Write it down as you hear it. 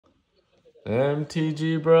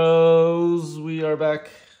MTG bros, we are back.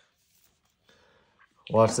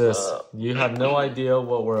 Watch this. You have no idea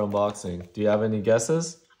what we're unboxing. Do you have any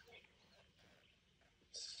guesses?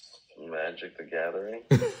 Magic the Gathering?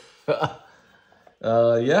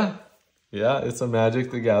 Yeah. Yeah, it's a Magic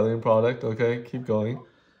the Gathering product. Okay, keep going.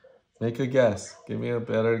 Make a guess. Give me a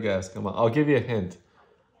better guess. Come on. I'll give you a hint.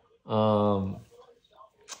 Well,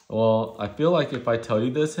 I feel like if I tell you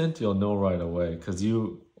this hint, you'll know right away because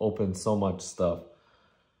you open so much stuff.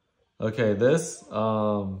 Okay, this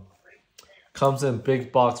comes in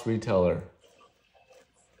big box retailer.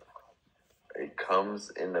 It comes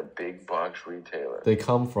in a big box retailer. They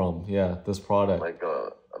come from, yeah, this product. Like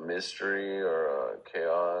a mystery or a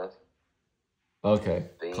chaos. Okay,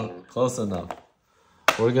 close enough.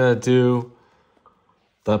 We're gonna do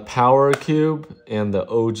the Power Cube and the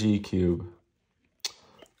OG Cube.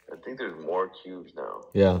 I think there's more cubes now.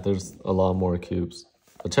 Yeah, there's a lot more cubes.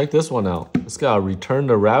 But check this one out. It's got a Return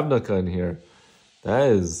to Ravnica in here. That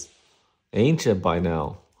is ancient by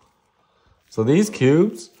now. So these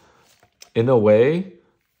cubes, in a way,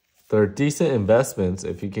 they're decent investments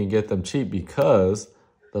if you can get them cheap because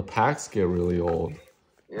the packs get really old.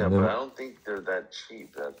 Yeah, but I don't think they're that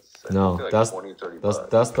cheap. That's 20, 30 bucks.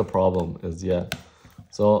 That's the problem is, yeah.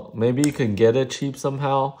 So maybe you can get it cheap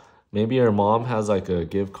somehow. Maybe your mom has like a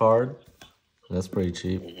gift card. That's pretty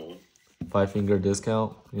cheap. 5-finger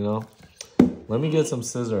discount, you know. Let me get some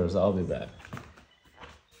scissors. I'll be back.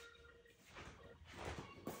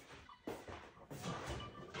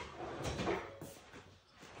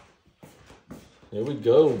 Here we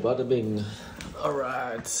go, bada bing. All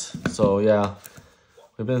right. So yeah,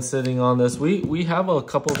 we've been sitting on this. We have a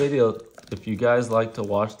couple videos. If you guys like to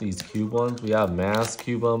watch these cube ones, we have mass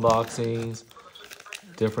cube unboxings,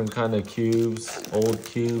 different kind of cubes, old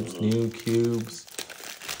cubes, new cubes,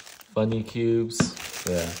 funny cubes.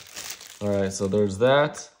 Yeah. All right. So there's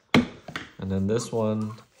that, and then this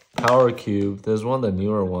one, Power Cube. There's one of the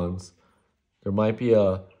newer ones. There might be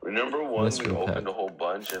a. Remember one we opened a whole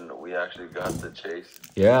bunch and we actually got the chase?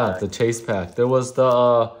 Yeah, the chase pack. There was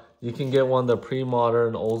the you can get one of the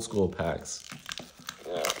pre-modern old school packs.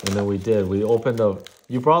 Yeah. And then we opened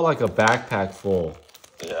you brought like a backpack full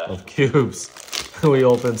of cubes. We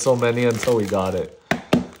opened so many until we got it.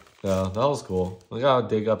 Yeah, that was cool. We gotta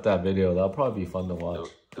dig up that video. That'll probably be fun to watch.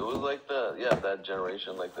 It was like that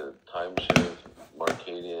generation, like the time shift,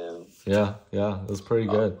 Marcadian. Yeah, it was pretty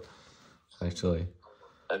good, actually.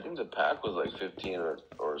 I think the pack was like 15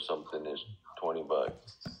 or something is 20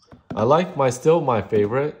 bucks. I like my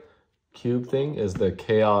favorite cube thing is the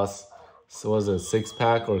Chaos. So was it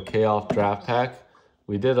 6-pack or Chaos draft pack?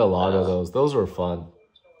 We did a lot of those. Those were fun.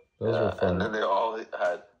 Those were fun. And then they all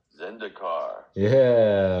had Zendikar.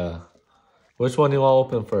 Yeah. Which one do you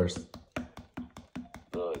want to open first?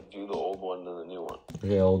 Do the old one and the new one.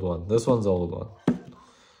 Okay, old one. This one's the old one.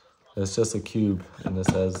 It's just a cube, and it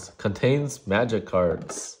says, contains magic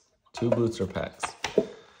cards. 2 booster packs.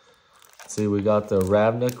 Let's see, we got the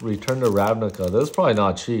Return to Ravnica. This is probably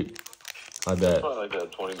not cheap, I bet. It's probably like a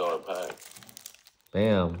 $20 pack.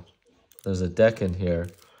 Bam. There's a deck in here.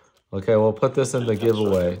 Okay, we'll put this in the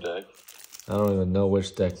giveaway. I don't even know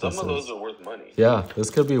which deck this is. Some of those are worth money. Yeah, this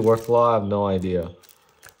could be worth a lot. I have no idea.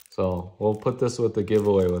 So, we'll put this with the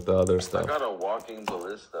giveaway with the other stuff. I got a walking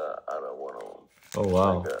ballista out of one of them. Oh,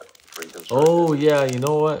 wow. Oh, yeah, you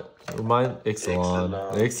know what?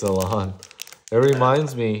 Ixalan. It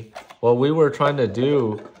reminds me, what we were trying to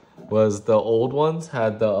do was the old ones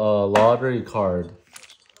had the lottery card.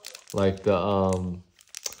 Like the,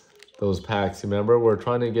 those packs. Remember? We're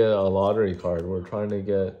trying to get a lottery card. We're trying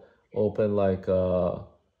to open like,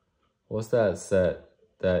 what's that set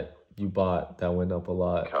that you bought that went up a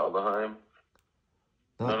lot? Kaldheim?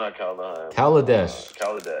 No, not Kaldheim. Kaladesh.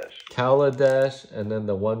 Kaladesh, and then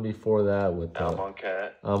the one before that with the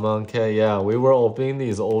Amonkhet. Yeah, we were opening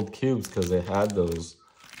these old cubes because they had those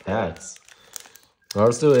packs. Now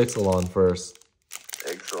let's do Ixalan first.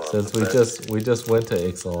 Since we just went to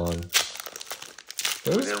Ixalan.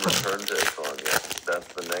 We didn't return to Ixalan yet. That's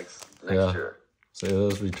the next year. So it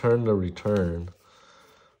was return.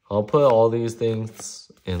 I'll put all these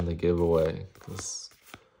things in the giveaway.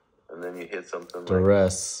 And then you hit something. The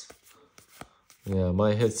rest. Yeah, I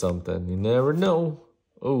might hit something. You never know.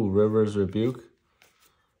 Oh, River's Rebuke.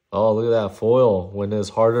 Oh, look at that foil. When it's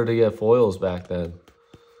harder to get foils back then.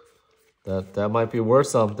 That might be worth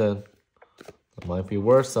something. Let's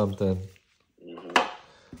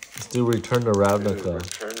do Return to Ravnica.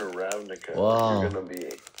 Return to Ravnica. Wow. You're gonna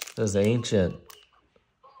be... This is ancient.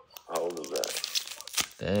 How old is that?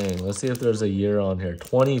 Dang, let's see if there's a year on here.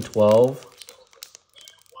 2012.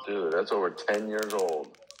 Dude, that's over 10 years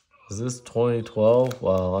old. Is this 2012?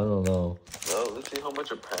 Wow, I don't know. Well, let's see how much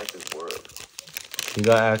a pack is worth. You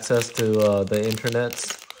got access to the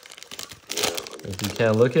internets? Yeah. If you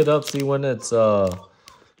can, look it up, see when it's,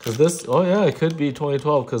 because this, oh yeah, it could be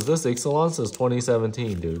 2012, because this Ixalan says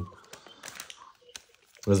 2017, dude.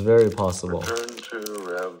 It's very possible. Return to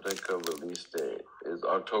Ravnica release date is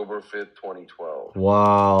October 5th, 2012.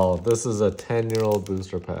 Wow, this is a 10-year-old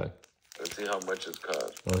booster pack. Let's see how much it's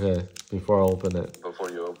cost. Okay, before I open it.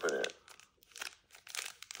 Before you open it.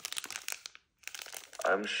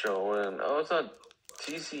 I'm showing, oh, it's not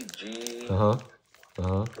TCG.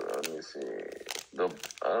 Let me see. It's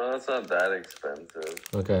not that expensive.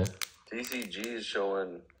 Okay. TCG is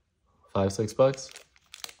showing $5-6?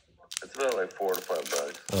 It's about like $4 to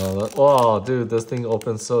 $5. Oh, dude, this thing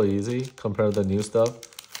opens so easy compared to the new stuff.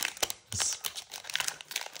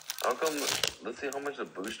 How come? Let's see how much the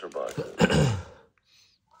booster box is.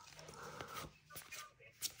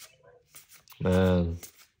 Man,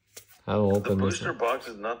 I haven't opened the booster box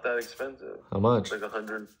is not that expensive. How much? It's like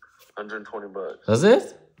 $120. That's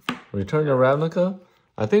it? Return to Ravnica?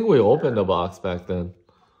 I think we opened a box back then.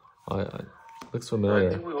 Looks familiar.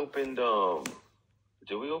 I think we opened.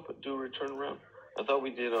 Did we do Return Ram? I thought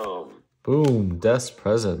we did. Boom, Death's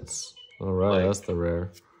Presence. All right, like, that's the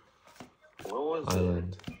rare. What was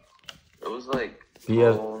Island. It was like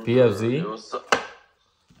BFZ. It was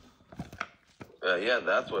yeah,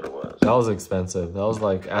 that's what it was. That was expensive. That was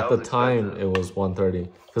like at the time it was $130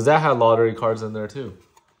 because that had lottery cards in there too.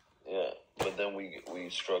 Yeah, but then we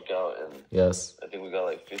struck out and yes, I think we got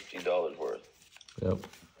like $50 worth. Yep.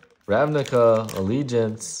 Ravnica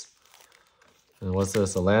Allegiance. And what's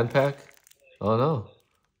this? A land pack? Oh no.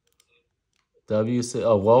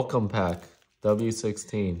 Welcome pack.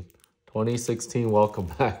 W16. 2016 welcome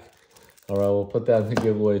pack. Alright, we'll put that in the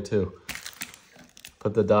giveaway too.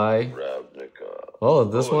 Put the die. Ravnica. Oh,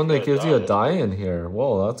 this one that gives you a die in here.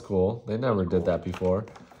 Whoa, that's cool. They never did that before.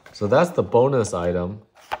 So that's the bonus item,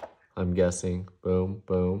 I'm guessing. Boom,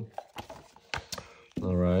 boom.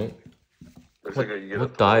 Alright.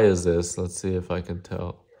 What die is this? Let's see if I can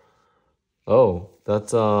tell. Oh,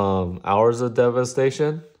 that's Hours of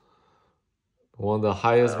Devastation. One of the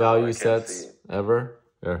highest value sets ever.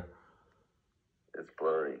 Here. It's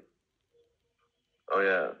blurry. Oh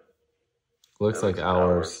yeah. Looks like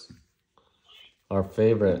Hours. Our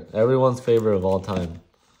favorite. Everyone's favorite of all time.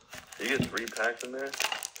 You get 3 packs in there?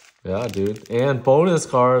 Yeah, dude. And bonus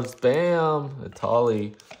cards. Bam!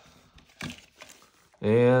 Itali.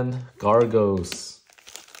 And Gargos.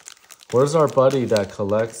 Where's our buddy that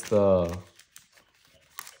collects the...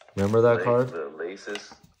 Remember that card? The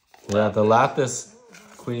Laces. Yeah, the Lapis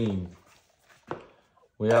Queen.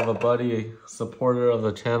 We have a buddy, supporter of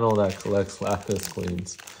the channel that collects Lapis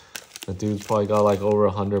Queens. The dude's probably got like over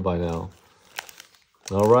 100 by now.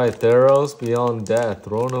 Alright, Theros, Beyond Death,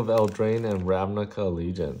 Throne of Eldraine, and Ravnica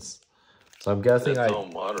Allegiance. So I'm guessing It's all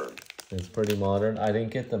modern. It's pretty modern. I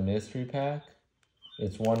didn't get the mystery pack.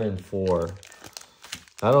 It's 1 in 4.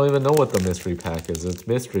 I don't even know what the mystery pack is. It's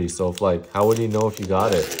mystery, so if like, how would you know if you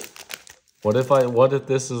got it? What if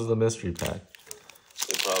this is the mystery pack?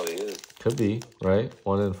 It probably is. Could be, right?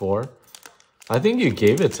 1 in 4. I think you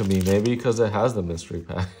gave it to me, maybe because it has the mystery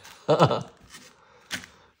pack.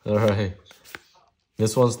 Alright.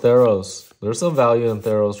 This one's Theros. There's some value in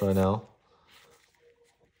Theros right now.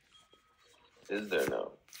 Is there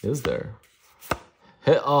now? Is there?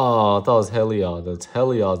 Oh, I thought it was Heliod. That's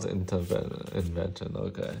Heliod's invention.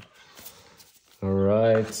 Okay.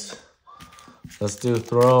 Alright. Let's do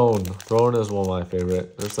Throne. Throne is one of my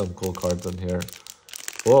favorite. There's some cool cards in here.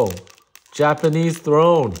 Whoa. Japanese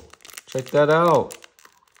Throne. Check that out.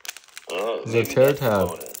 Oh, it's a tear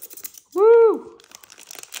tab. Woo!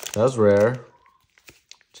 That's rare.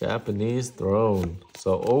 Japanese Throne.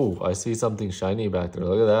 So, oh, I see something shiny back there.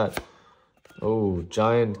 Look at that. Oh,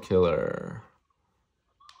 Giant Killer.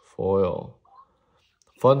 Foil.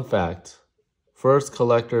 Fun fact. First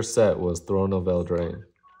collector set was Throne of Eldraine.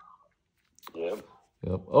 Yep.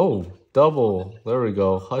 Oh, double. There we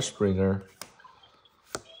go. Hushbringer.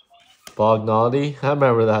 Bognaughty. I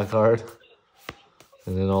remember that card.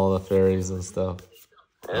 And then all the fairies and stuff.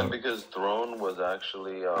 And because Throne was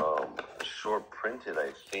actually short printed,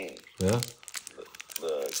 I think. Yeah.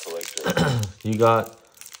 The collector. You got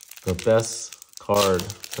the best card.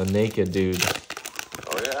 The naked dude.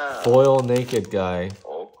 Oh yeah. Foil naked guy.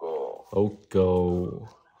 Oko.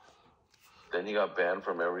 Then he got banned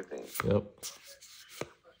from everything. Yep.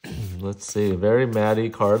 Let's see. Very Maddie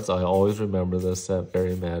cards. I always remember this set.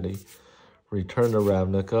 Very Maddie. Return to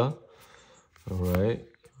Ravnica. Alright.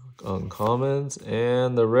 Uncommons.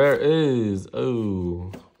 And the rare is...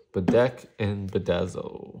 Oh. Bedeck and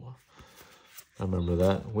Bedazzle. I remember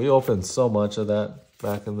that. We opened so much of that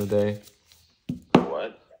back in the day.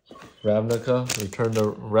 What? Ravnica, Return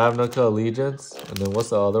to Ravnica Allegiance. And then what's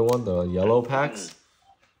the other one? The yellow packs?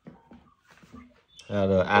 Had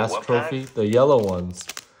an Ass Trophy. Pack? The yellow ones.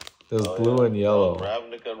 There's blue and yellow.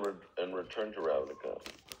 Ravnica and Return to Ravnica.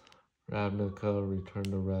 Ravnica, Return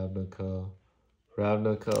to Ravnica.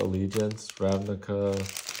 Ravnica Allegiance. Ravnica.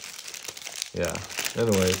 Yeah.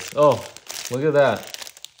 Anyways. Oh, look at that.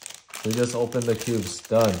 We just opened the cubes.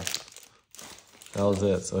 Done. That was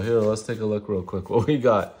it. So here, let's take a look real quick. What we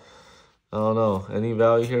got? I don't know. Any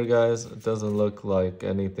value here, guys? It doesn't look like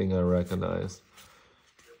anything I recognize.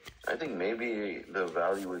 I think maybe the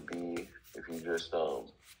value would be if you just don't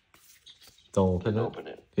open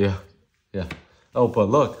it. Yeah. Yeah. Oh, but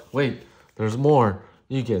look. Wait. There's more.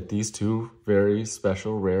 You get these two very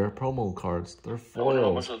special rare promo cards. They're foils. I wonder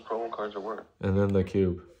how much those promo cards are worth. And then the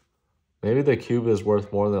cube. Maybe the cube is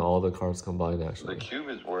worth more than all the cards combined, actually. The cube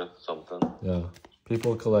is worth something. Yeah.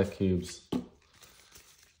 People collect cubes.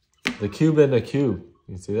 The cube in the cube.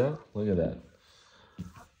 You see that? Look at that.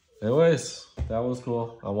 Anyways, that was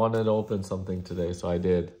cool. I wanted to open something today, so I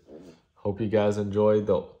did. Hope you guys enjoyed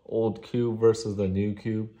the old cube versus the new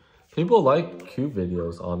cube. People like cube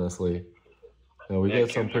videos, honestly. You know, we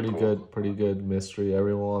get some pretty good mystery.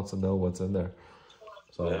 Everyone wants to know what's in there.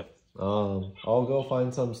 So, I'll go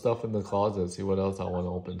find some stuff in the closet, see what else I want to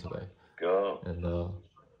open today. Go. And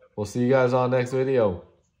we'll see you guys on next video.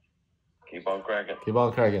 Keep on cracking. Keep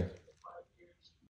on cracking.